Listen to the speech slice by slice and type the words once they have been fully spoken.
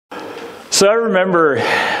So I remember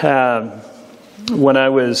when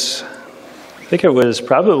I think it was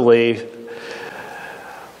probably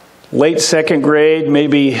late second grade,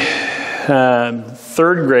 maybe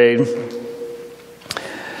third grade.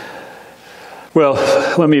 Well,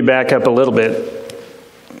 let me back up a little bit.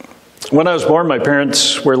 When I was born, my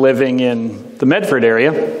parents were living in the Medford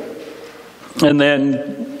area. And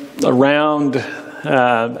then around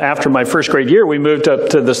after my first grade year, we moved up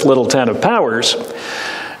to this little town of Powers.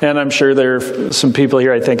 And I'm sure there are some people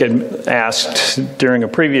here, I think, had asked during a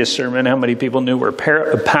previous sermon how many people knew where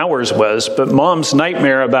Powers was. But Mom's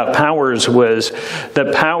nightmare about Powers was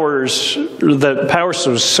that Powers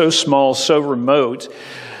was so small, so remote,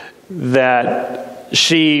 that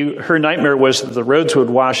her nightmare was that the roads would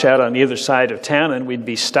wash out on either side of town and we'd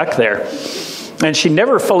be stuck there. And she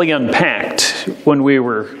never fully unpacked when we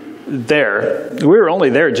were there. We were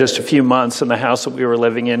only there just a few months, and the house that we were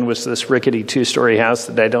living in was this rickety two-story house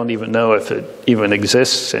that I don't even know if it even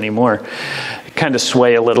exists anymore. It kind of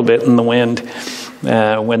sway a little bit in the wind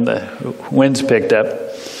when the winds picked up.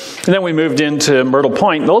 And then we moved into Myrtle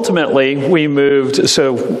Point, and ultimately we moved,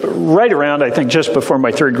 so right around, I think just before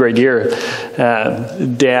my third grade year,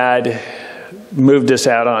 Dad moved us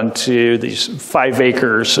out onto these 5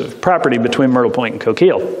 acres of property between Myrtle Point and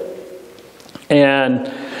Coquille. And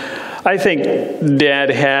I think Dad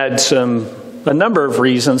had a number of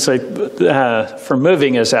reasons for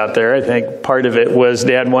moving us out there. I think part of it was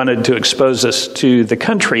Dad wanted to expose us to the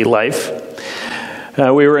country life.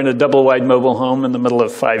 We were in a double-wide mobile home in the middle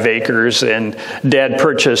of 5 acres, and Dad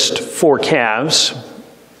purchased 4 calves,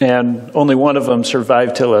 and only one of them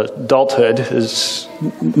survived till adulthood. His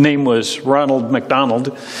name was Ronald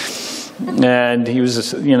McDonald. And he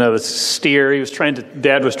was, the steer.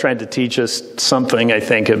 Dad was trying to teach us something, I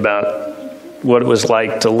think, about what it was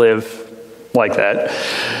like to live like that.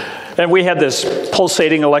 And we had this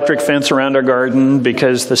pulsating electric fence around our garden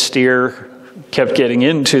because the steer kept getting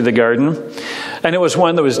into the garden. And it was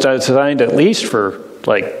one that was designed at least for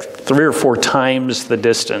like 3 or 4 times the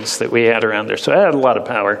distance that we had around there. So it had a lot of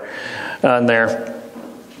power on there.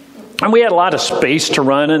 And we had a lot of space to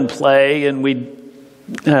run and play, and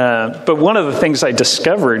but one of the things I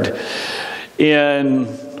discovered in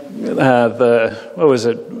a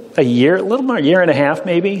year, a little more, year and a half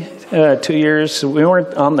maybe, 2 years. We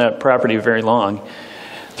weren't on that property very long.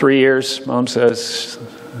 3 years, Mom says.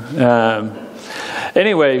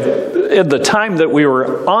 Anyway, at the time that we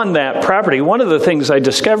were on that property, one of the things I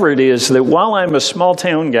discovered is that while I'm a small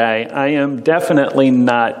town guy, I am definitely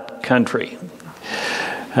not country.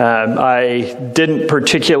 I didn't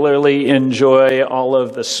particularly enjoy all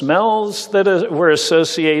of the smells that were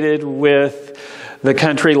associated with the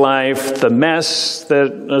country life, the mess that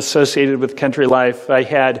associated with country life. I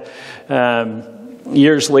had,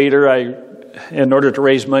 years later, in order to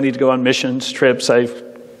raise money to go on missions trips, I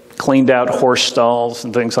cleaned out horse stalls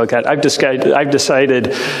and things like that. I've decided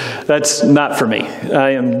that's not for me.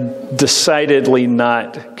 I am decidedly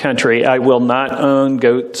not country. I will not own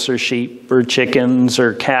goats or sheep or chickens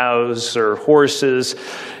or cows or horses.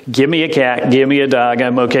 Give me a cat, give me a dog,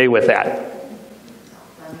 I'm okay with that.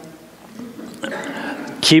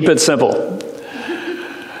 Keep it simple.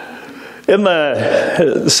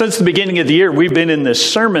 Since the beginning of the year, we've been in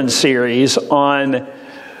this sermon series on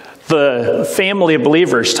the family of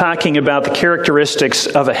believers, talking about the characteristics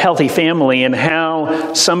of a healthy family and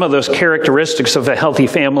how some of those characteristics of a healthy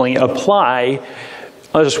family apply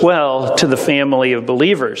as well to the family of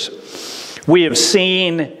believers. We have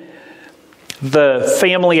seen the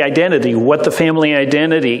family identity, what the family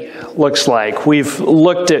identity looks like. We've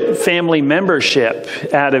looked at family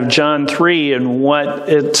membership out of John 3 and what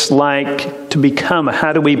it's like to become.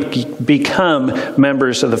 How do we become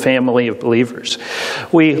members of the family of believers?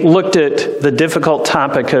 We looked at the difficult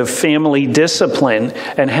topic of family discipline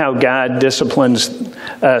and how God disciplines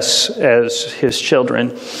us as His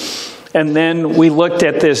children. And then we looked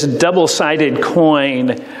at this double-sided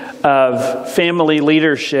coin of family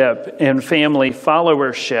leadership and family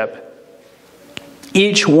followership.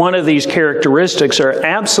 Each one of these characteristics are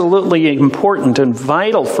absolutely important and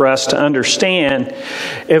vital for us to understand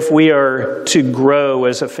if we are to grow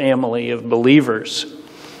as a family of believers.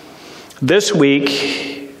 This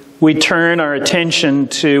week, we turn our attention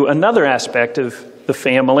to another aspect of the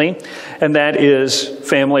family, and that is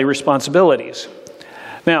family responsibilities.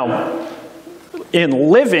 Now,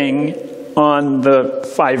 in living on the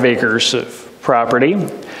 5 acres of property,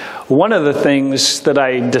 one of the things that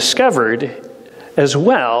I discovered as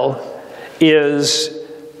well is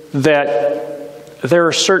that there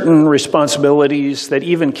are certain responsibilities that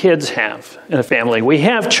even kids have in a family. We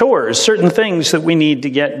have chores, certain things that we need to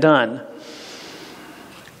get done.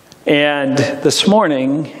 And this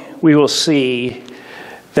morning, we will see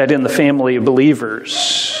that in the family of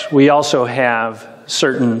believers, we also have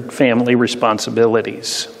certain family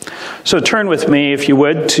responsibilities. So turn with me, if you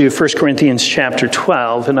would, to 1 Corinthians chapter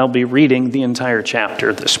 12, and I'll be reading the entire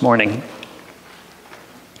chapter this morning.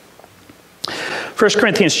 1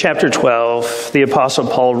 Corinthians chapter 12, the Apostle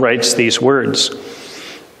Paul writes these words.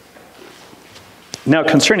 Now,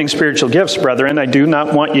 concerning spiritual gifts, brethren, I do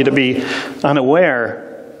not want you to be unaware.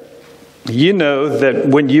 You know that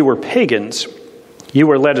when you were pagans, you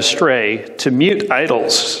were led astray to mute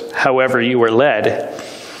idols, however you were led.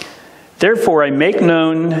 Therefore, I make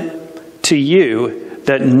known to you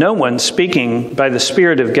that no one speaking by the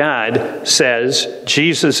Spirit of God says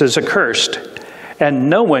Jesus is accursed, and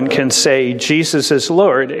no one can say Jesus is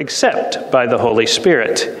Lord except by the Holy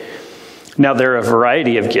Spirit. Now, there are a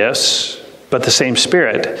variety of gifts, but the same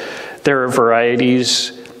Spirit. There are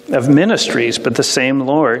varieties of ministries, but the same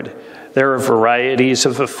Lord. There are varieties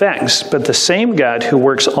of effects, but the same God who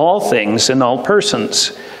works all things in all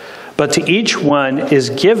persons. But to each one is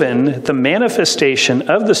given the manifestation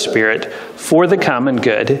of the Spirit for the common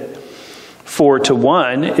good. For to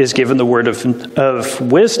one is given the word of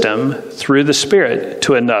wisdom through the Spirit,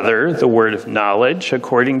 to another the word of knowledge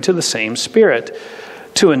according to the same Spirit,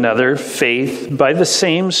 to another faith by the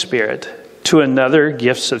same Spirit, to another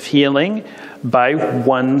gifts of healing by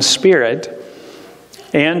one Spirit,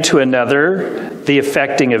 and to another the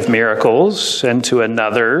effecting of miracles, and to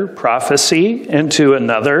another prophecy, and to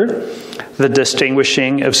another the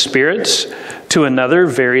distinguishing of spirits, to another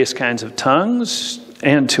various kinds of tongues,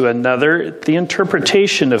 and to another the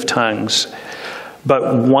interpretation of tongues.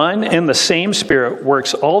 But one and the same Spirit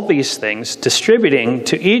works all these things, distributing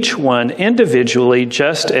to each one individually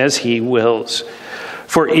just as he wills.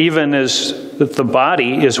 For even as the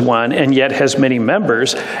body is one and yet has many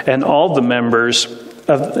members, and all the members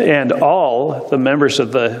of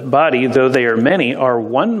the body, though they are many, are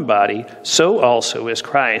one body, so also is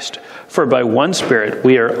Christ. For by one Spirit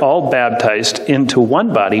we are all baptized into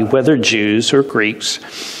one body, whether Jews or Greeks,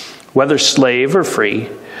 whether slave or free.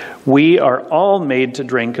 We are all made to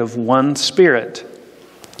drink of one Spirit.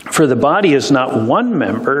 For the body is not one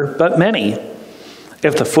member, but many.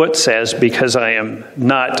 If the foot says, because I am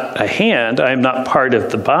not a hand, I am not part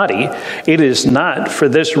of the body, it is not for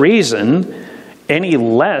this reason any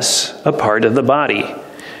less a part of the body.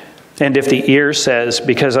 And if the ear says,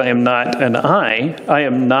 because I am not an eye, I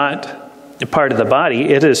am not a part of the body,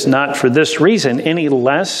 it is not for this reason any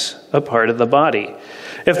less a part of the body.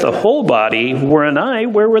 If the whole body were an eye,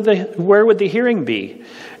 where would the hearing be?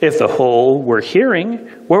 If the whole were hearing,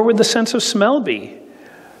 where would the sense of smell be?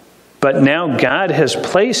 But now God has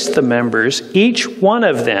placed the members, each one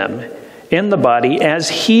of them, in the body as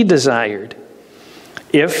he desired.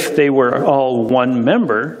 If they were all one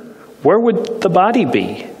member, where would the body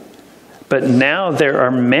be? But now there are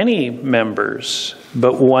many members,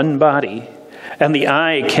 but one body. And the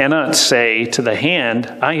eye cannot say to the hand,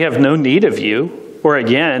 I have no need of you. Or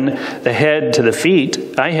again, the head to the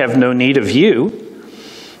feet, I have no need of you.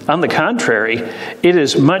 On the contrary, it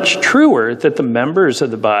is much truer that the members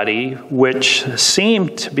of the body, which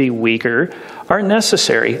seem to be weaker, are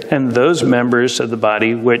necessary, and those members of the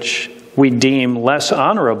body which we deem less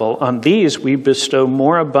honorable, on these we bestow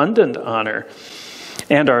more abundant honor.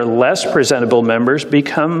 And our less presentable members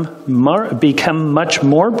become much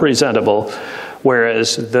more presentable,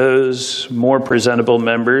 whereas those more presentable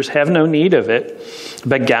members have no need of it.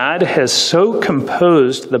 But God has so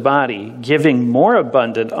composed the body, giving more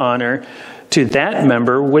abundant honor to that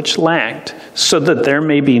member which lacked, so that there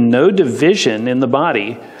may be no division in the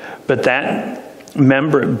body, but that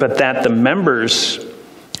the members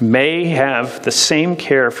may have the same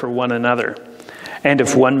care for one another. And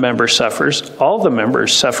if one member suffers, all the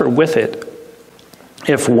members suffer with it.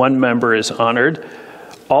 If one member is honored,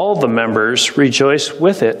 all the members rejoice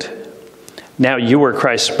with it. Now you are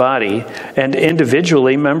Christ's body, and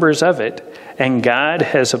individually members of it. And God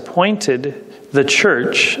has appointed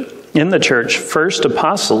in the church, first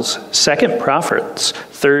apostles, second prophets,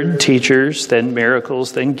 third teachers, then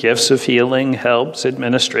miracles, then gifts of healing, helps,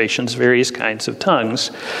 administrations, various kinds of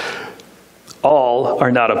tongues. All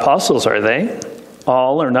are not apostles, are they?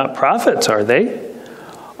 All are not prophets, are they?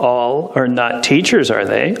 All are not teachers, are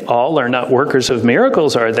they? All are not workers of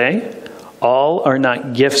miracles, are they? All are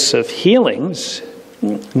not gifts of healings.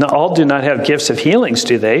 No, all do not have gifts of healings,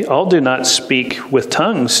 do they? All do not speak with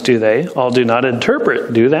tongues, do they? All do not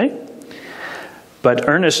interpret, do they? But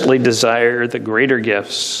earnestly desire the greater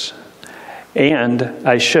gifts, and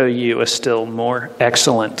I show you a still more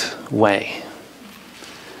excellent way.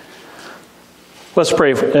 Let's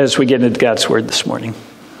pray as we get into God's word this morning.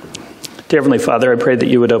 Dear Heavenly Father, I pray that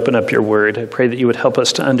you would open up your word. I pray that you would help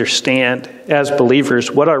us to understand as believers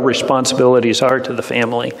what our responsibilities are to the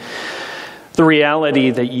family. The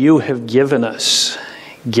reality that you have given us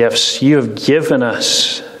gifts. You have given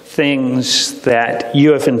us things that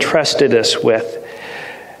you have entrusted us with.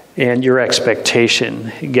 And your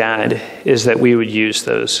expectation, God, is that we would use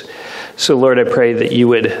those. So Lord, I pray that you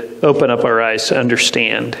would open up our eyes to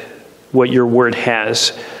understand what your word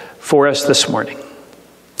has for us this morning,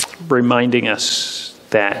 reminding us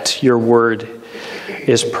that your word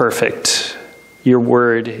is perfect, your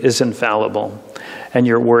word is infallible, and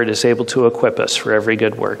your word is able to equip us for every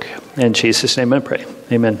good work. In Jesus' name I pray.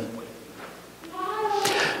 Amen.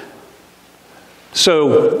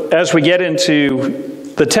 So as we get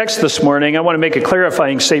into the text this morning, I want to make a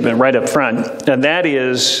clarifying statement right up front, and that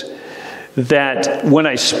is that when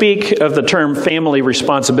I speak of the term family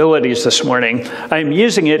responsibilities this morning, I'm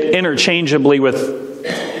using it interchangeably with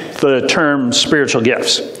the term spiritual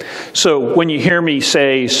gifts. So when you hear me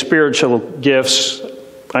say spiritual gifts,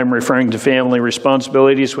 I'm referring to family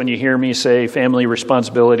responsibilities. When you hear me say family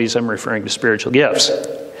responsibilities, I'm referring to spiritual gifts.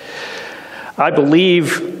 I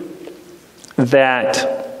believe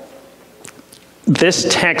that this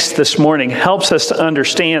text this morning helps us to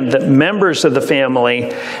understand that members of the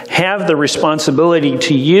family have the responsibility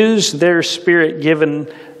to use their spirit-given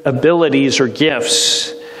abilities or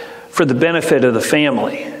gifts for the benefit of the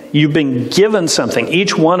family. You've been given something.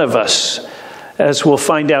 Each one of us, as we'll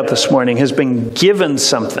find out this morning, has been given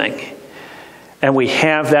something. And we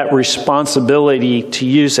have that responsibility to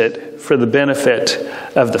use it for the benefit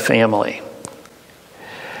of the family.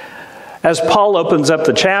 As Paul opens up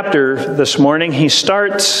the chapter this morning, he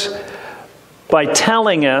starts by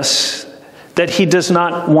telling us that he does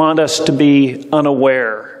not want us to be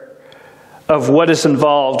unaware of what is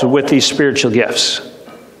involved with these spiritual gifts.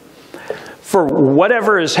 For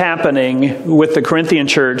whatever is happening with the Corinthian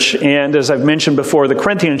church, and as I've mentioned before, the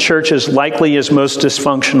Corinthian church is likely his most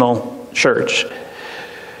dysfunctional church.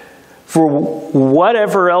 For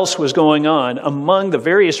whatever else was going on, among the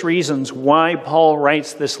various reasons why Paul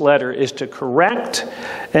writes this letter is to correct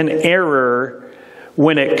an error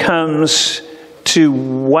when it comes to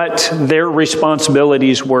what their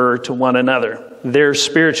responsibilities were to one another, their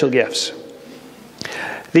spiritual gifts.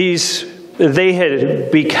 They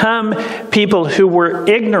had become people who were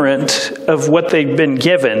ignorant of what they'd been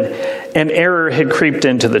given, and error had creeped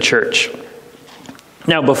into the church.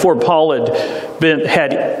 Now, before Paul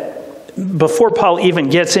even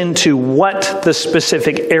gets into what the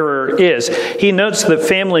specific error is, he notes that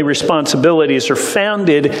family responsibilities are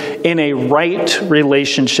founded in a right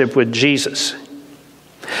relationship with Jesus.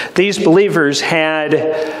 These believers had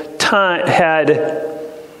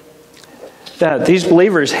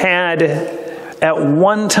at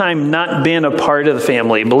one time not been a part of the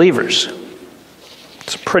family of believers.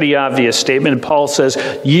 It's a pretty obvious statement. Paul says,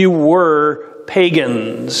 you were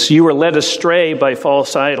pagans. You were led astray by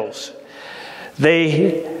false idols.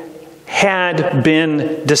 They had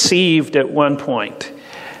been deceived at one point.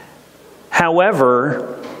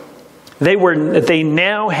 However, they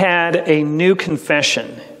now had a new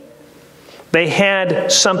confession. They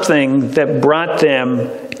had something that brought them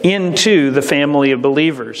into the family of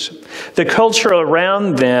believers. The culture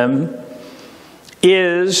around them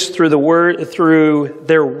is, through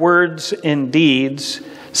their words and deeds,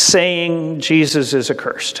 saying Jesus is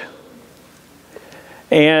accursed.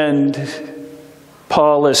 And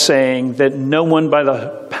Paul is saying that no one by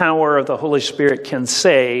the power of the Holy Spirit can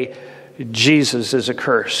say Jesus is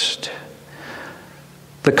accursed.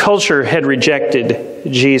 The culture had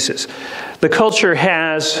rejected Jesus. The culture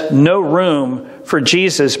has no room for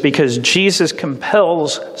Jesus because Jesus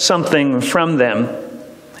compels something from them.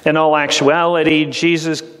 In all actuality,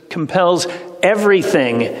 Jesus compels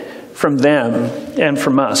everything from them and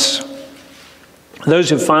from us. Those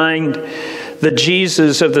who find the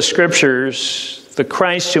Jesus of the Scriptures, the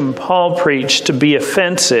Christ whom Paul preached, to be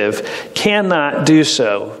offensive cannot do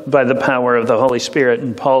so by the power of the Holy Spirit,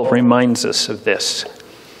 and Paul reminds us of this.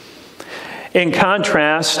 In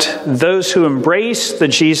contrast, those who embrace the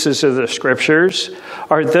Jesus of the Scriptures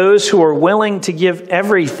are those who are willing to give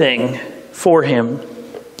everything for him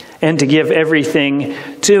and to give everything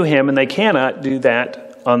to him, and they cannot do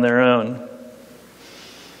that on their own.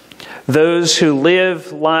 Those who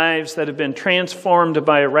live lives that have been transformed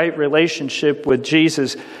by a right relationship with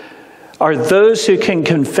Jesus are those who can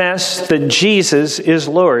confess that Jesus is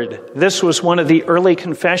Lord. This was one of the early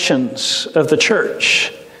confessions of the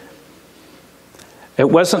church. It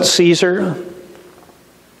wasn't Caesar.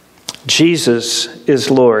 Jesus is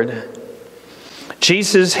Lord.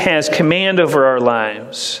 Jesus has command over our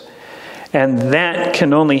lives. And that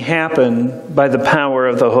can only happen by the power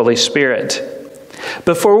of the Holy Spirit.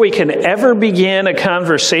 Before we can ever begin a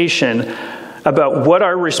conversation about what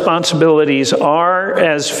our responsibilities are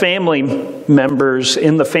as family members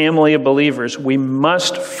in the family of believers, we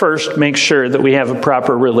must first make sure that we have a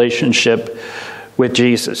proper relationship with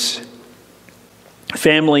Jesus.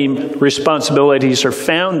 Family responsibilities are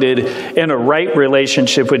founded in a right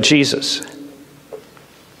relationship with Jesus.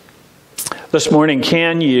 This morning,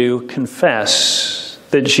 can you confess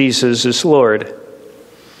that Jesus is Lord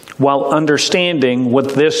while understanding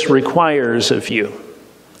what this requires of you?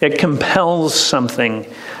 It compels something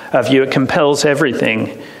of you. It compels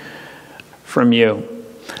everything from you.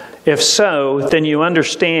 If so, then you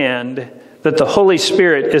understand that the Holy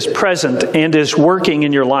Spirit is present and is working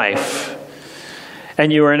in your life.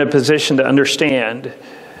 And you are in a position to understand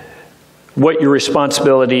what your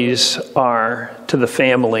responsibilities are to the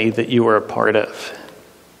family that you are a part of.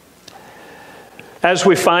 As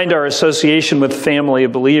we find our association with the family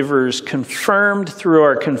of believers confirmed through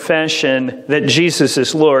our confession that Jesus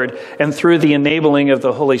is Lord and through the enabling of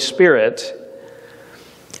the Holy Spirit,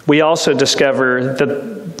 we also discover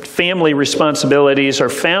that family responsibilities are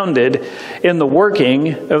founded in the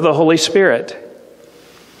working of the Holy Spirit.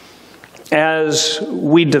 As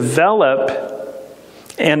we develop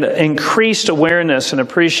an increased awareness and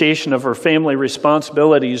appreciation of our family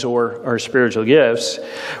responsibilities or our spiritual gifts,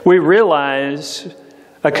 we realize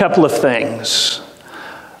a couple of things.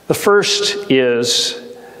 The first is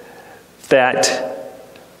that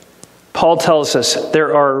Paul tells us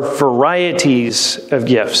there are varieties of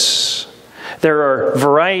gifts. There are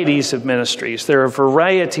varieties of ministries. There are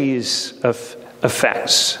varieties of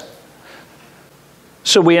effects.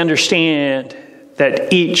 So we understand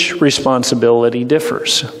that each responsibility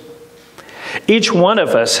differs. Each one of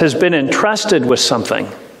us has been entrusted with something.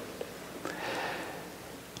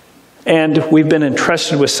 And we've been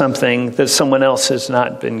entrusted with something that someone else has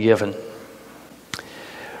not been given.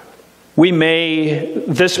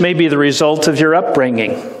 This may be the result of your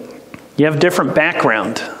upbringing. You have a different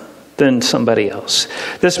background than somebody else.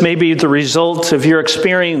 This may be the result of your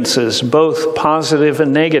experiences, both positive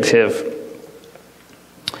and negative.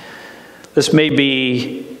 This may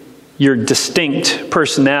be your distinct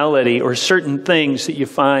personality or certain things that you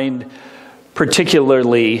find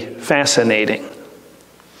particularly fascinating.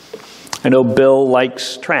 I know Bill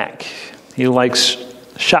likes track. He likes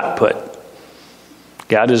shot put.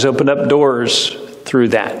 God has opened up doors through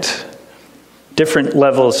that. Different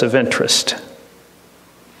levels of interest.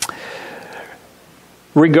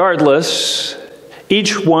 Regardless,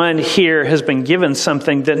 each one here has been given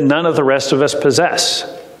something that none of the rest of us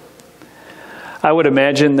possess. I would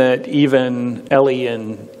imagine that even Ellie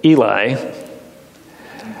and Eli,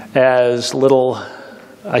 as little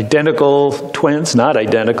identical twins, not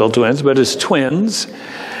identical twins, but as twins,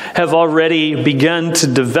 have already begun to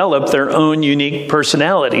develop their own unique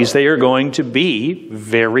personalities. They are going to be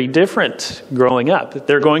very different growing up.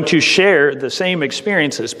 They're going to share the same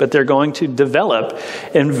experiences, but they're going to develop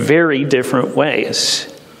in very different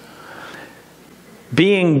ways.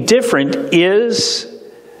 Being different is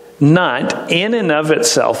not in and of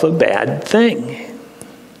itself a bad thing.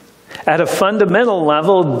 At a fundamental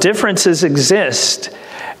level, differences exist,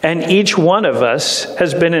 and each one of us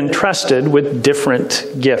has been entrusted with different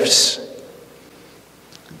gifts.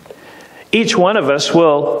 Each one of us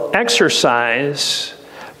will exercise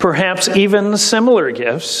perhaps even similar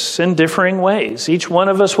gifts in differing ways. Each one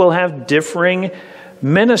of us will have differing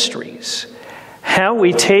ministries. How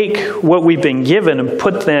we take what we've been given and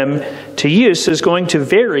put them to use is going to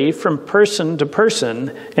vary from person to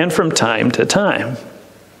person and from time to time.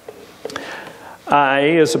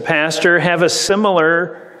 I, as a pastor, have a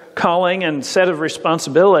similar calling and set of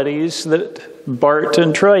responsibilities that Bart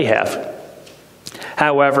and Troy have.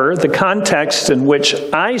 However, the context in which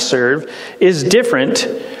I serve is different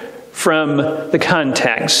from the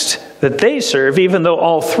context that they serve, even though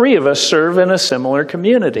all three of us serve in a similar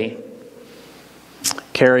community.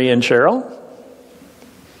 Carrie and Cheryl,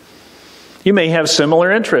 you may have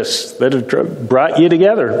similar interests that have brought you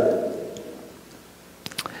together.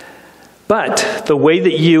 But the way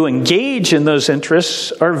that you engage in those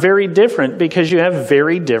interests are very different because you have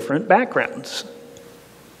very different backgrounds.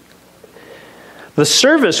 The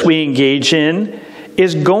service we engage in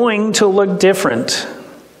is going to look different,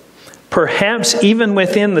 perhaps even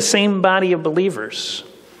within the same body of believers.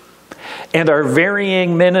 And our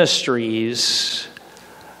varying ministries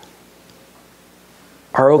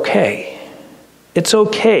are okay. It's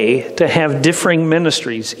okay to have differing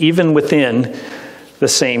ministries, even within the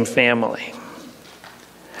same family.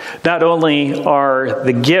 Not only are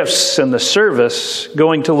the gifts and the service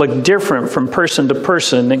going to look different from person to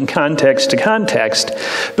person and context to context,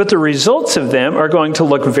 but the results of them are going to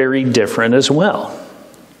look very different as well.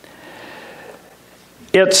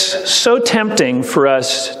 It's so tempting for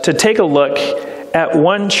us to take a look at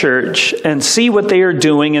one church and see what they are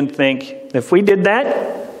doing and think, if we did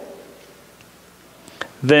that,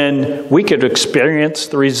 then we could experience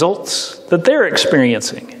the results that they're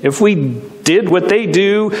experiencing. If we did what they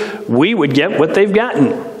do, we would get what they've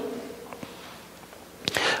gotten.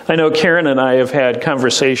 I know Karen and I have had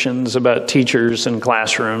conversations about teachers and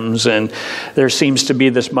classrooms, and there seems to be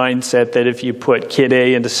this mindset that if you put kid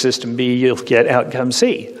A into system B, you'll get outcome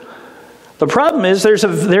C. The problem is there's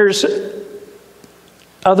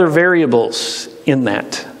other variables in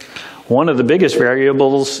that. One of the biggest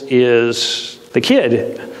variables is the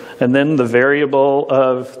kid, and then the variable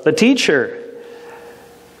of the teacher.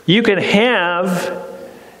 You can have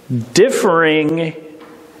differing,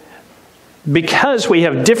 because we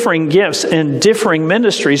have differing gifts and differing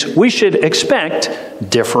ministries, we should expect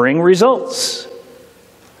differing results.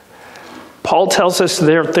 Paul tells us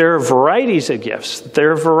there are varieties of gifts,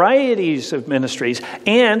 there are varieties of ministries,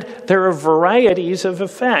 and there are varieties of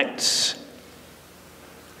effects.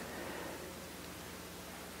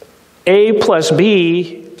 A plus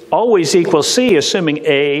B always equals C, assuming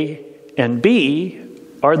A and B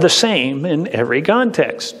are the same in every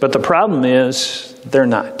context. But the problem is they're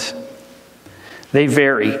not. They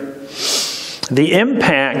vary. The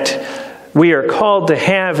impact we are called to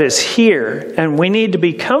have is here, and we need to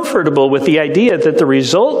be comfortable with the idea that the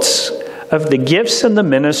results of the gifts and the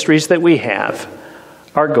ministries that we have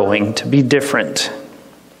are going to be different.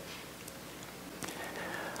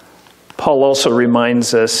 Paul also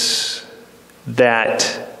reminds us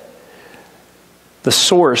that the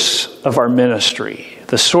source of our ministry,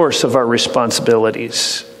 the source of our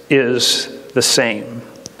responsibilities is the same.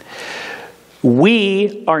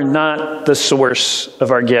 We are not the source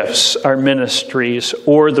of our gifts, our ministries,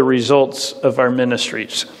 or the results of our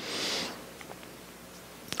ministries.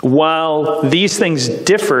 While these things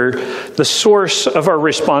differ, the source of our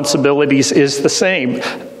responsibilities is the same.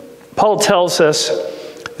 Paul tells us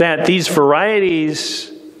that these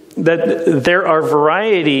varieties, that there are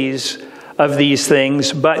varieties of these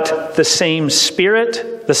things, but the same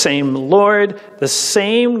Spirit, the same Lord, the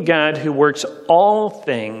same God who works all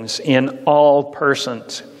things in all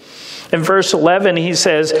persons. In verse 11, he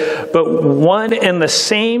says, "But one and the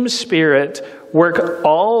same Spirit work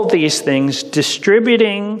all these things,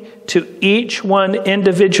 distributing to each one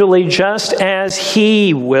individually just as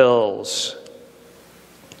He wills."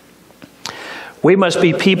 We must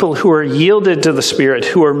be people who are yielded to the Spirit,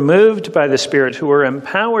 who are moved by the Spirit, who are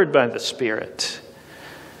empowered by the Spirit.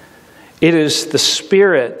 It is the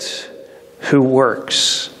Spirit who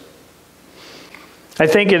works. I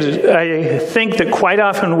think that quite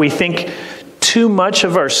often we think too much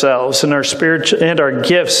of ourselves and our spirit and our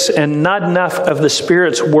gifts, and not enough of the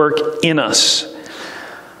Spirit's work in us.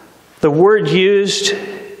 The word used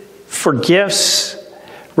for gifts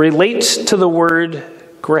relates to the word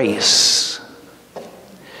grace.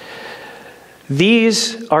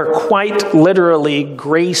 These are quite literally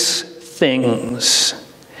grace things.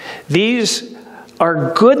 These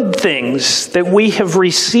are good things that we have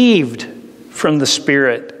received from the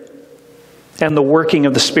Spirit and the working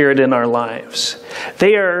of the Spirit in our lives.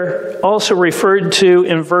 They are also referred to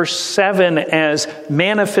in verse 7 as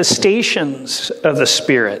manifestations of the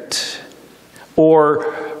Spirit, or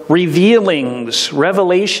revealings,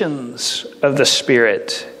 revelations of the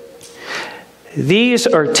Spirit. These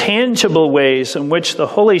are tangible ways in which the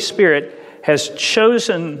Holy Spirit has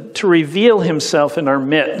chosen to reveal Himself in our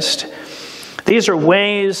midst. These are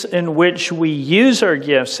ways in which we use our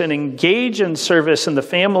gifts and engage in service in the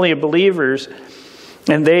family of believers,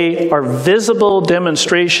 and they are visible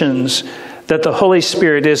demonstrations that the Holy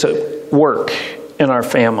Spirit is at work in our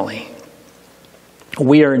family.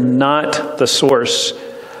 We are not the source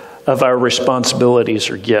of our responsibilities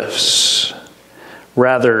or gifts.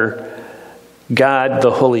 Rather, God,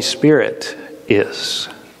 the Holy Spirit, is.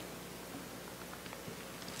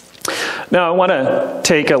 Now, I want to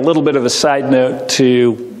take a little bit of a side note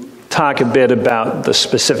to talk a bit about the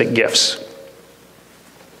specific gifts.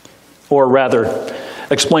 Or rather,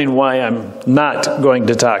 explain why I'm not going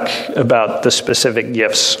to talk about the specific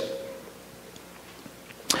gifts.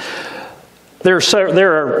 There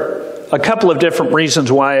are a couple of different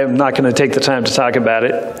reasons why I'm not going to take the time to talk about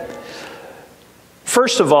it.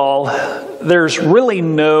 First of all, there's really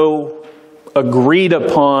no agreed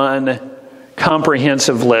upon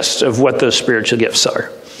comprehensive list of what those spiritual gifts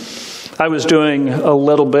are. I was doing a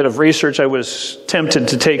little bit of research. I was tempted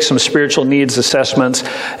to take some spiritual needs assessments.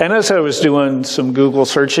 And as I was doing some Google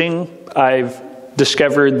searching, I've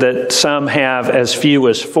discovered that some have as few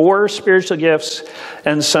as 4 spiritual gifts,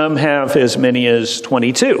 and some have as many as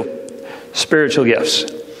 22 spiritual gifts.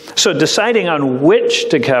 So deciding on which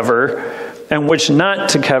to cover and which not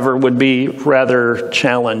to cover would be rather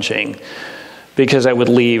challenging, because I would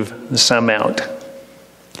leave some out.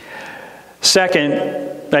 Second,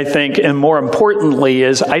 I think, and more importantly,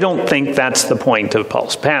 is I don't think that's the point of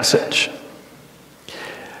Paul's passage.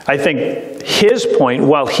 I think his point,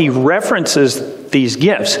 while he references these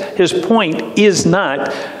gifts, his point is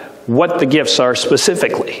not what the gifts are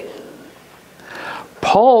specifically.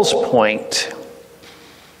 Paul's point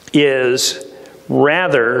is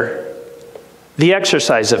rather the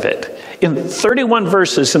exercise of it. In 31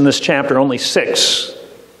 verses in this chapter, only 6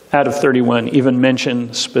 out of 31 even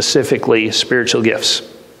mention specifically spiritual gifts.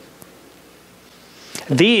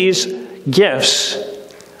 These gifts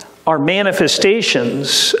are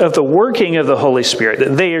manifestations of the working of the Holy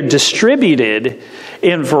Spirit. They are distributed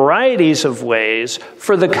in varieties of ways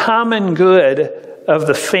for the common good of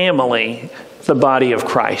the family, the body of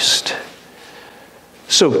Christ.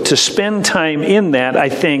 So to spend time in that, I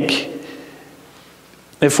think,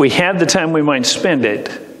 if we had the time, we might spend it.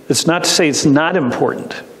 It's not to say it's not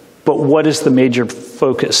important, but what is the major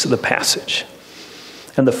focus of the passage?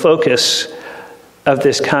 And the focus of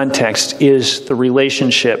this context is the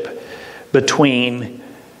relationship between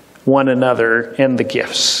one another and the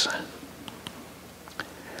gifts.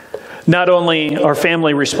 Not only are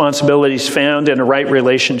family responsibilities found in a right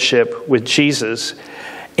relationship with Jesus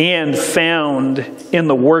and found in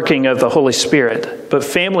the working of the Holy Spirit, but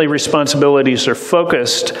family responsibilities are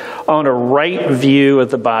focused on a right view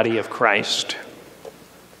of the body of Christ.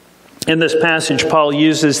 In this passage, Paul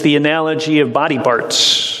uses the analogy of body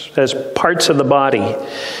parts as parts of the body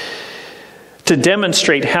to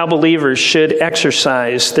demonstrate how believers should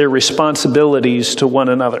exercise their responsibilities to one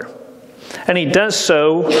another. And he does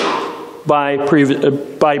so by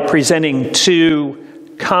presenting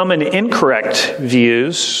 2 common incorrect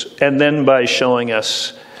views, and then by showing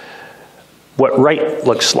us what right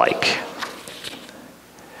looks like.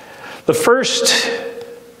 The first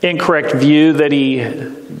incorrect view that he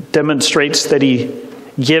demonstrates, that he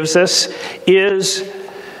gives us, is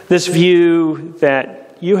this view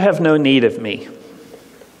that you have no need of me.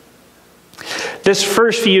 This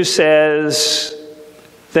first view says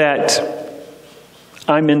that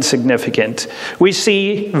I'm insignificant. We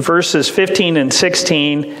see verses 15 and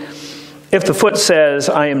 16, if the foot says,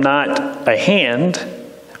 I am not a hand,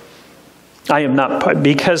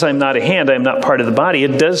 because I'm not a hand, I am not part of the body.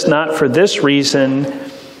 It is not for this reason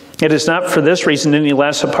any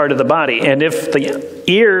less a part of the body. And if the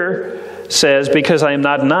ear says, because I am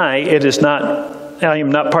not an eye, I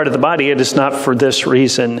am not part of the body, it is not for this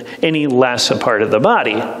reason any less a part of the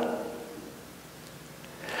body.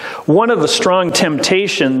 One of the strong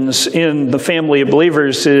temptations in the family of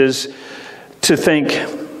believers is to think,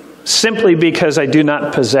 simply because I do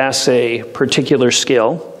not possess a particular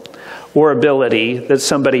skill or ability that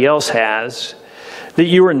somebody else has, that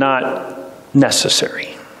you are not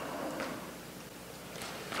necessary.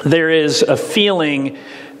 There is a feeling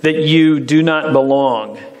that you do not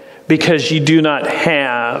belong because you do not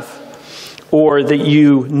have, or that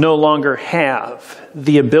you no longer have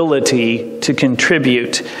the ability to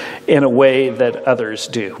contribute in a way that others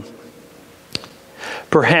do.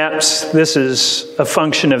 Perhaps this is a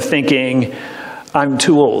function of thinking, I'm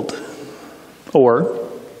too old, or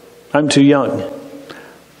I'm too young,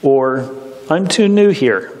 or I'm too new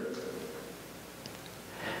here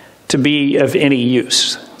to be of any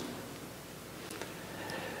use.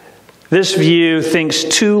 This view thinks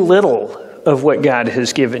too little of what God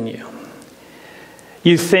has given you.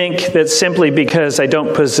 You think that simply because I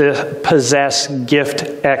don't possess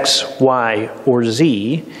gift X, Y, or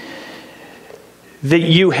Z, that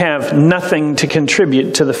you have nothing to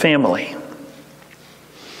contribute to the family.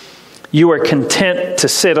 You are content to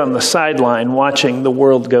sit on the sideline watching the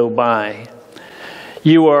world go by.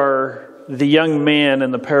 You are the young man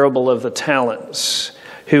in the parable of the talents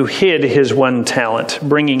who hid his 1 talent,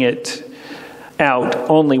 bringing it out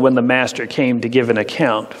only when the master came to give an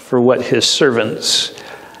account for what his servants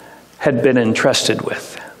had been entrusted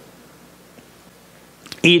with.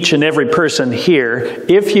 Each and every person here,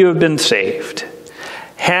 if you have been saved,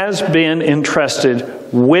 has been entrusted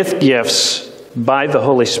with gifts by the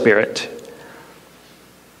Holy Spirit.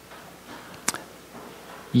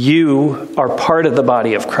 You are part of the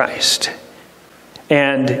body of Christ.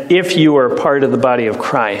 And if you are part of the body of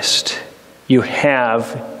Christ, you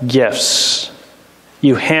have gifts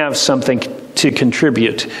You have something to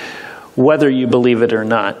contribute, whether you believe it or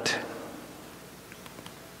not.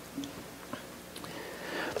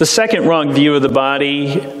 The second wrong view of the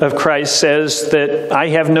body of Christ says that I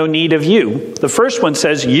have no need of you. The first one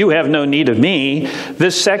says, you have no need of me.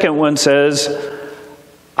 This second one says,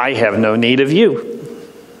 I have no need of you.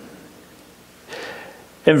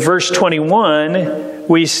 In verse 21,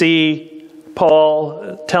 we see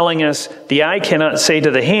Paul telling us, the eye cannot say to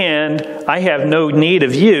the hand, I have no need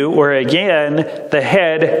of you, or again, the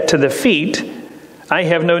head to the feet, I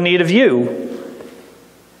have no need of you.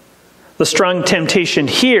 The strong temptation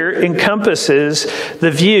here encompasses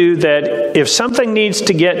the view that if something needs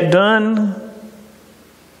to get done,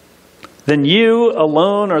 then you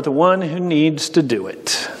alone are the one who needs to do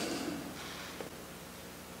it.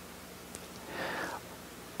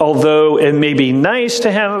 Although it may be nice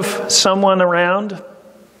to have someone around,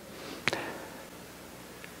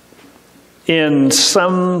 in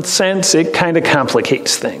some sense it kind of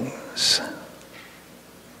complicates things.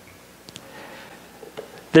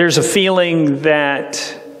 There's a feeling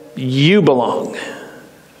that you belong,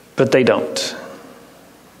 but they don't.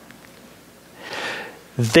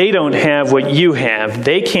 They don't have what you have.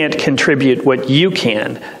 They can't contribute what you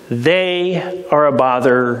can. They are a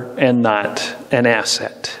bother and not an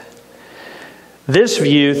asset. This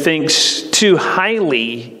view thinks too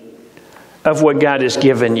highly of what God has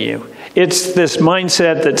given you. It's this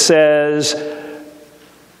mindset that says,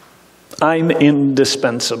 I'm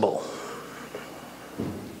indispensable.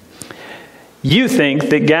 You think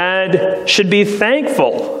that God should be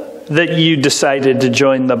thankful that you decided to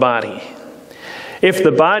join the body. If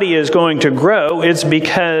the body is going to grow, it's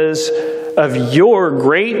because of your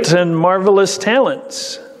great and marvelous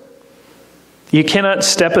talents. You cannot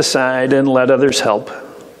step aside and let others help.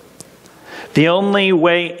 The only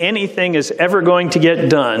way anything is ever going to get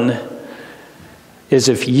done is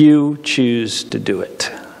if you choose to do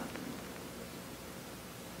it.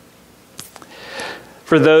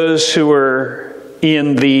 For those who are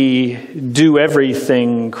in the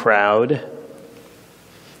do-everything crowd,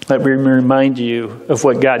 let me remind you of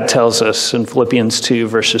what God tells us in Philippians 2,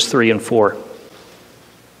 verses 3 and 4.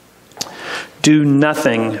 Do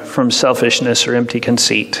nothing from selfishness or empty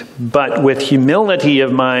conceit, but with humility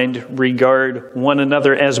of mind regard one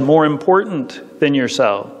another as more important than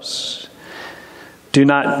yourselves. Do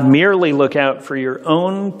not merely look out for your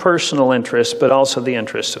own personal interests, but also the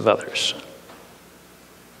interests of others.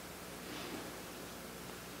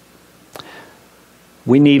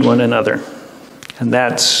 We need one another, and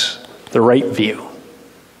that's the right view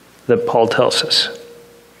that Paul tells us.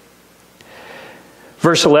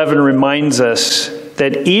 Verse 11 reminds us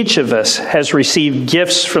that each of us has received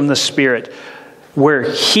gifts from the Spirit, where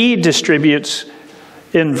he distributes,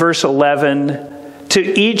 in verse 11, to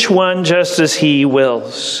each one just as he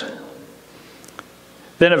wills.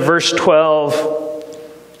 Then at verse 12,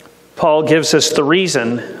 Paul gives us the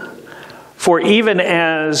reason. For even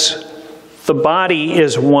as the body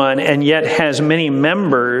is one and yet has many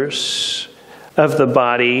members of the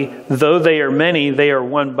body, though they are many, they are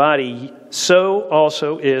one body, so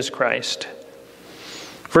also is Christ.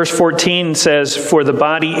 Verse 14 says, for the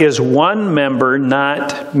body is one member,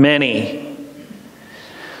 not many.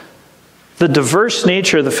 The diverse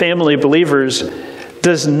nature of the family of believers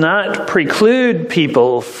does not preclude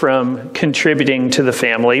people from contributing to the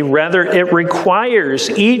family. Rather, it requires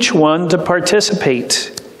each one to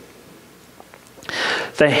participate.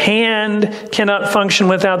 The hand cannot function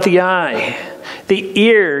without the eye. The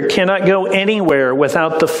ear cannot go anywhere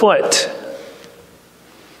without the foot.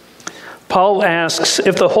 Paul asks,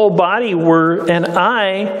 if the whole body were an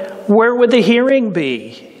eye, where would the hearing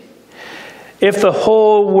be? If the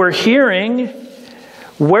whole were hearing,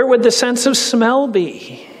 where would the sense of smell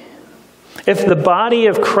be? If the body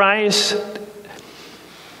of Christ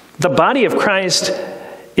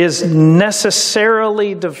is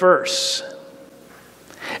necessarily diverse.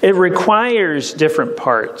 It requires different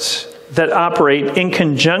parts that operate in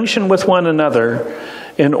conjunction with one another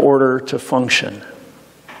in order to function.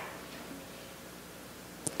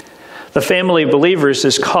 The family of believers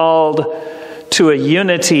is called to a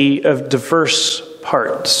unity of diverse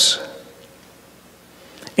parts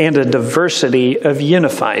and a diversity of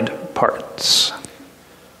unified parts.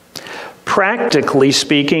 Practically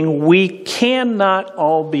speaking, we cannot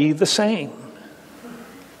all be the same.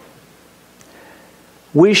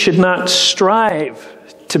 We should not strive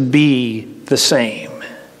to be the same.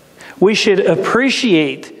 We should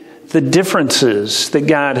appreciate the differences that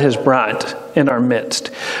God has brought in our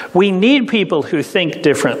midst. We need people who think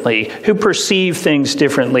differently, who perceive things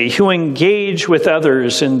differently, who engage with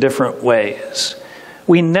others in different ways.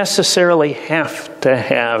 we necessarily have to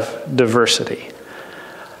have diversity.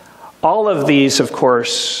 All of these, of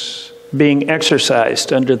course, being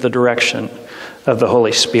exercised under the direction of the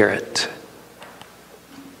Holy Spirit.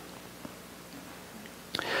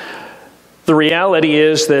 The reality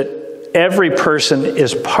is that every person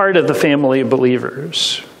is part of the family of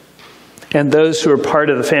believers. And those who are part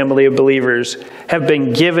of the family of believers have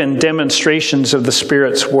been given demonstrations of the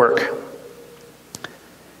Spirit's work.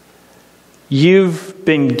 You've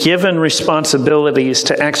been given responsibilities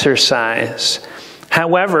to exercise.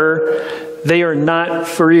 However, they are not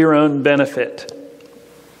for your own benefit.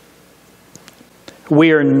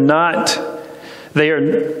 They are not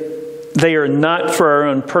for our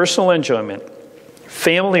own personal enjoyment.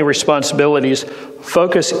 Family responsibilities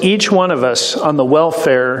focus each one of us on the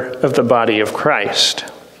welfare of the body of Christ.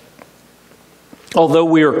 Although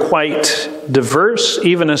we are quite diverse,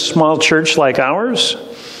 even a small church like ours,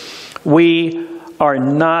 we are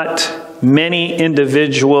not many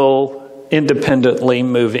individual, independently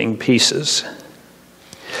moving pieces.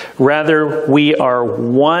 Rather, we are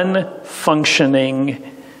one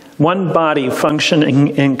body functioning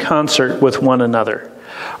in concert with one another.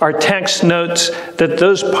 Our text notes that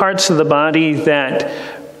those parts of the body that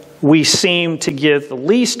we seem to give the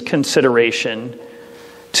least consideration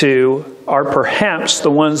to are perhaps the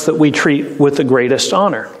ones that we treat with the greatest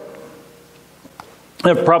honor.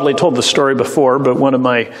 I've probably told the story before, but one of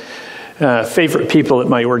my favorite people at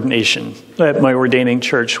my ordaining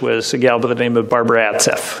church was a gal by the name of Barbara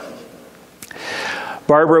Atzef.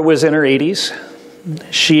 Barbara was in her 80s.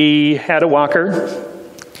 She had a walker.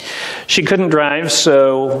 She couldn't drive,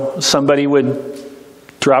 so somebody would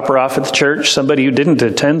drop her off at the church. Somebody who didn't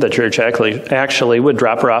attend the church actually would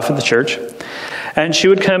drop her off at the church. And she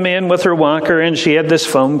would come in with her walker, and she had this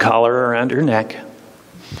foam collar around her neck.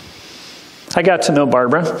 I got to know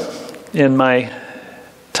Barbara in my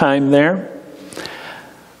time there.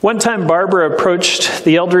 One time, Barbara approached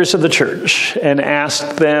the elders of the church and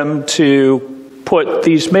asked them to put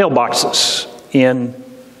these mailboxes in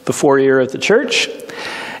the foyer of the church.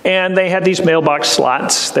 And they had these mailbox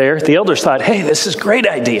slots there. The elders thought, hey, this is a great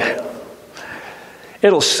idea.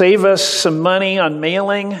 It'll save us some money on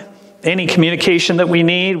mailing. Any communication that we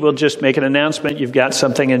need, we'll just make an announcement. You've got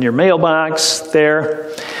something in your mailbox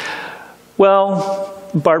there. Well,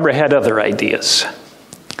 Barbara had other ideas.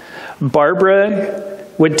 Barbara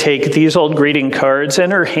would take these old greeting cards,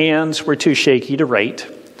 and her hands were too shaky to write.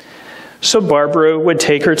 So Barbara would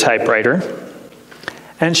take her typewriter,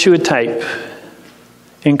 and she would type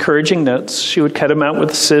encouraging notes. She would cut them out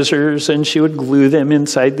with scissors, and she would glue them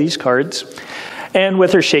inside these cards. And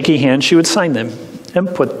with her shaky hand, she would sign them and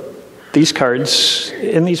put these cards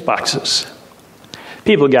in these boxes.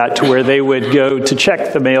 People got to where they would go to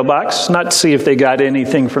check the mailbox, not to see if they got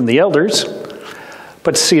anything from the elders,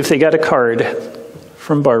 but to see if they got a card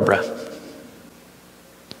from Barbara.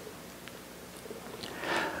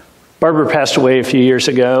 Barbara passed away a few years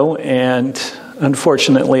ago, and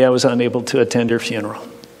unfortunately, I was unable to attend her funeral.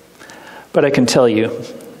 But I can tell you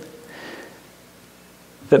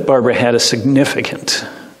that Barbara had a significant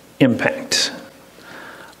impact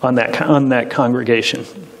on that congregation.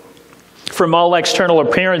 From all external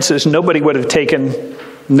appearances, nobody would have taken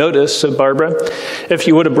notice of Barbara. If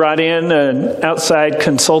you would have brought in an outside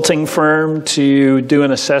consulting firm to do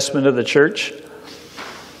an assessment of the church,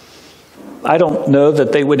 I don't know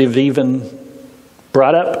that they would have even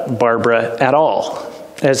brought up Barbara at all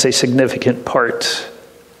as a significant part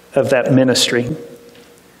of that ministry.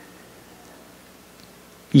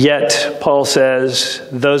 Yet, Paul says,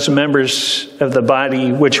 those members of the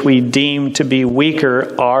body which we deem to be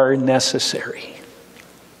weaker are necessary.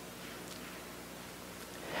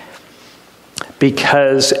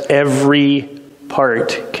 Because every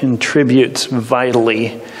part contributes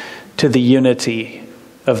vitally to the unity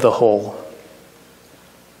of the whole.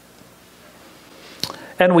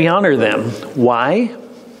 And we honor them. Why?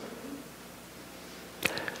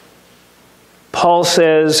 Paul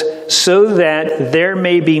says, so that there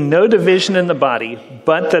may be no division in the body,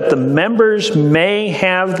 but that the members may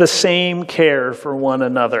have the same care for one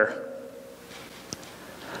another.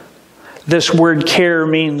 This word care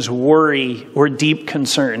means worry or deep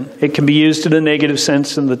concern. It can be used in a negative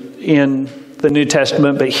sense in the New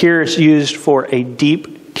Testament, but here it's used for a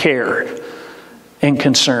deep care and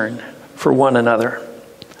concern for one another.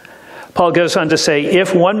 Paul goes on to say,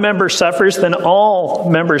 if one member suffers, then all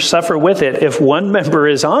members suffer with it. If one member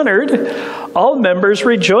is honored, all members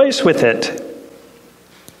rejoice with it.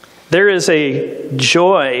 There is a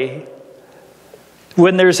joy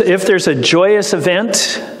if there's a joyous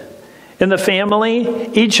event in the family,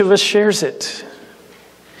 each of us shares it.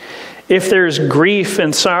 If there's grief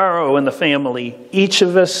and sorrow in the family, each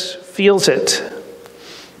of us feels it.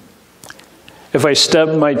 If I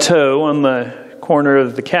stub my toe on the corner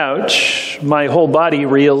of the couch, my whole body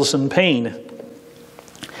reels in pain.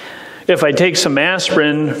 If I take some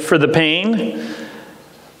aspirin for the pain,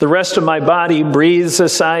 the rest of my body breathes a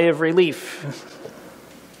sigh of relief.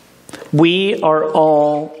 We are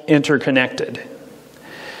all interconnected.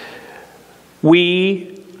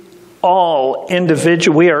 We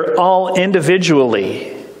are all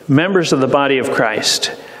individually members of the body of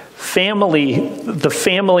Christ. The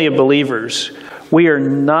family of believers. We are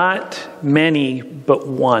not many, but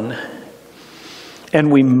one.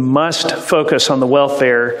 And we must focus on the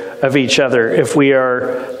welfare of each other if we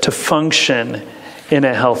are to function in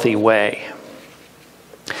a healthy way.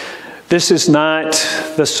 This is not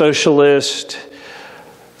the socialist,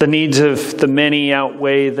 the needs of the many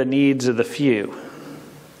outweigh the needs of the few.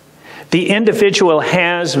 The individual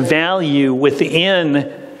has value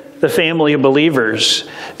within the family of believers.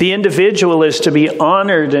 The individual is to be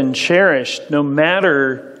honored and cherished no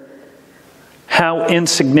matter how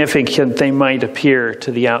insignificant they might appear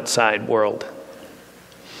to the outside world.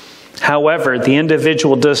 However, the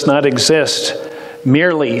individual does not exist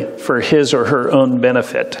merely for his or her own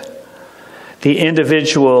benefit. The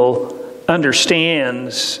individual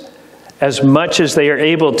understands, as much as they are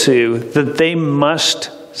able to, that they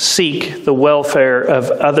must seek the welfare of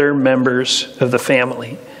other members of the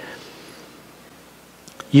family.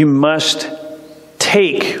 You must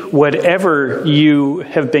take whatever you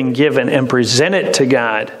have been given and present it to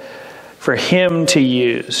God for Him to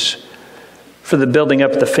use for the building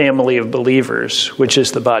up the family of believers, which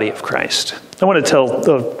is the body of Christ. I want to tell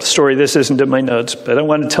a story. This isn't in my notes, but I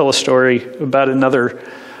want to tell a story about another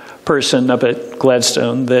person up at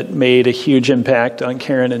Gladstone that made a huge impact on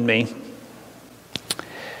Karen and me.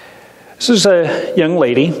 This is a young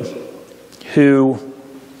lady who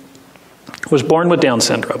was born with Down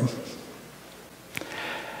syndrome.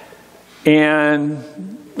 And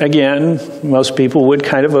again, most people would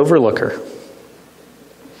kind of overlook her.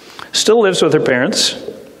 Still lives with her parents,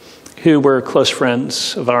 who were close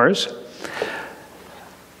friends of ours.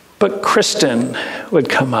 But Kristen would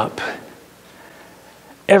come up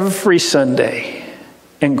every Sunday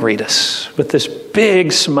and greet us with this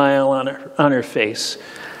big smile on her face.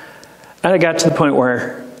 And I got to the point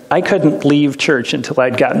where I couldn't leave church until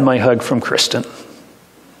I'd gotten my hug from Kristen.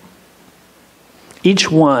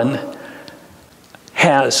 Each one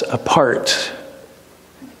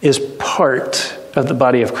is part of the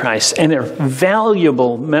body of Christ, and are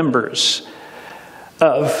valuable members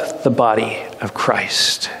of the body of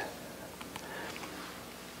Christ.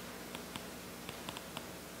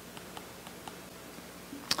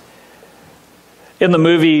 In the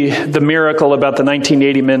movie The Miracle about the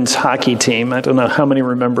 1980 men's hockey team, I don't know how many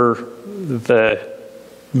remember the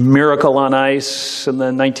miracle on ice in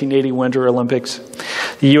the 1980 Winter Olympics.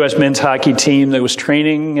 The U.S. men's hockey team that was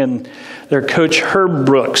training, and their coach Herb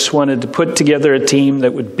Brooks wanted to put together a team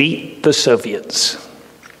that would beat the Soviets.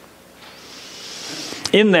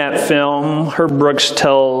 In that film, Herb Brooks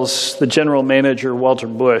tells the general manager, Walter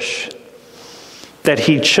Bush, that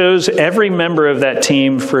he chose every member of that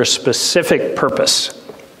team for a specific purpose.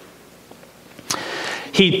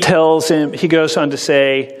 He goes on to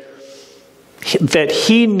say that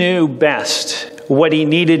he knew best what he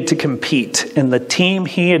needed to compete, and the team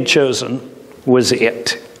he had chosen was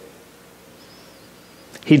it.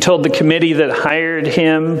 He told the committee that hired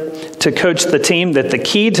him to coach the team that the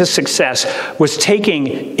key to success was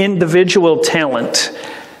taking individual talent,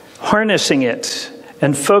 harnessing it,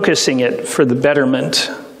 and focusing it for the betterment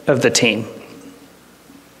of the team.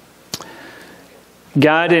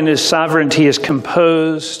 God in His sovereignty has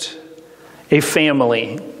composed a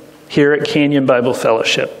family here at Canyon Bible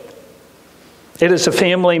Fellowship. It is a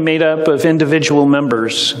family made up of individual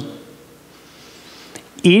members.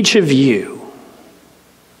 Each of you,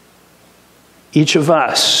 each of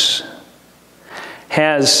us,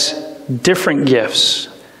 has different gifts,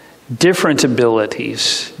 different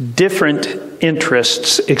abilities, different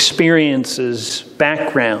interests, experiences,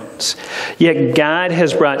 backgrounds. Yet God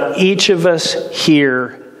has brought each of us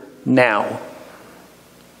here now.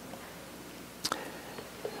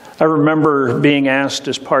 I remember being asked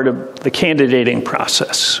as part of the candidating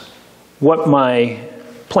process what my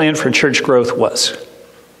plan for church growth was.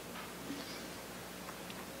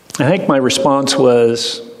 I think my response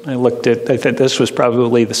was, I think this was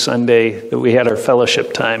probably the Sunday that we had our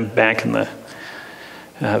fellowship time back in the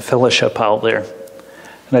fellowship hall there.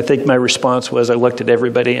 And I think my response was, I looked at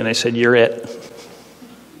everybody and I said, "You're it."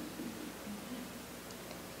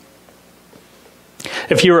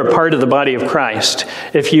 If you are a part of the body of Christ,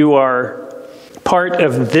 if you are part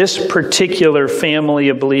of this particular family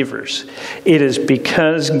of believers, it is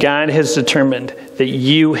because God has determined that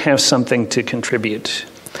you have something to contribute.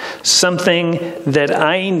 Something that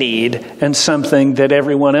I need and something that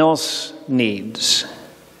everyone else needs.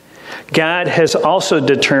 God has also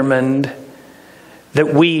determined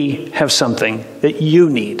that we have something that you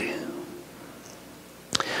need.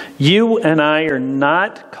 You and I are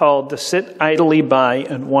not called to sit idly by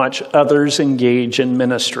and watch others engage in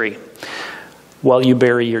ministry while you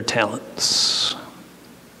bury your talents.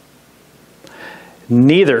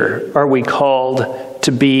 Neither are we called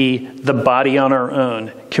to be the body on our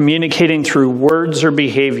own, communicating through words or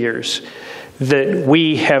behaviors that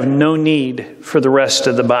we have no need for the rest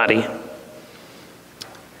of the body.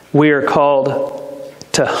 We are called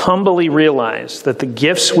to humbly realize that the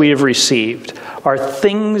gifts we have received are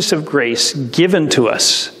things of grace given to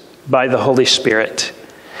us by the Holy Spirit.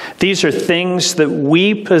 These are things that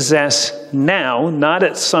we possess now, not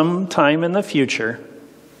at some time in the future.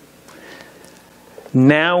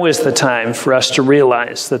 Now is the time for us to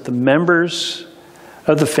realize that the members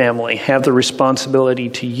of the family have the responsibility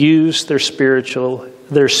to use their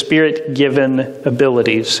spirit-given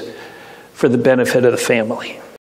abilities for the benefit of the family.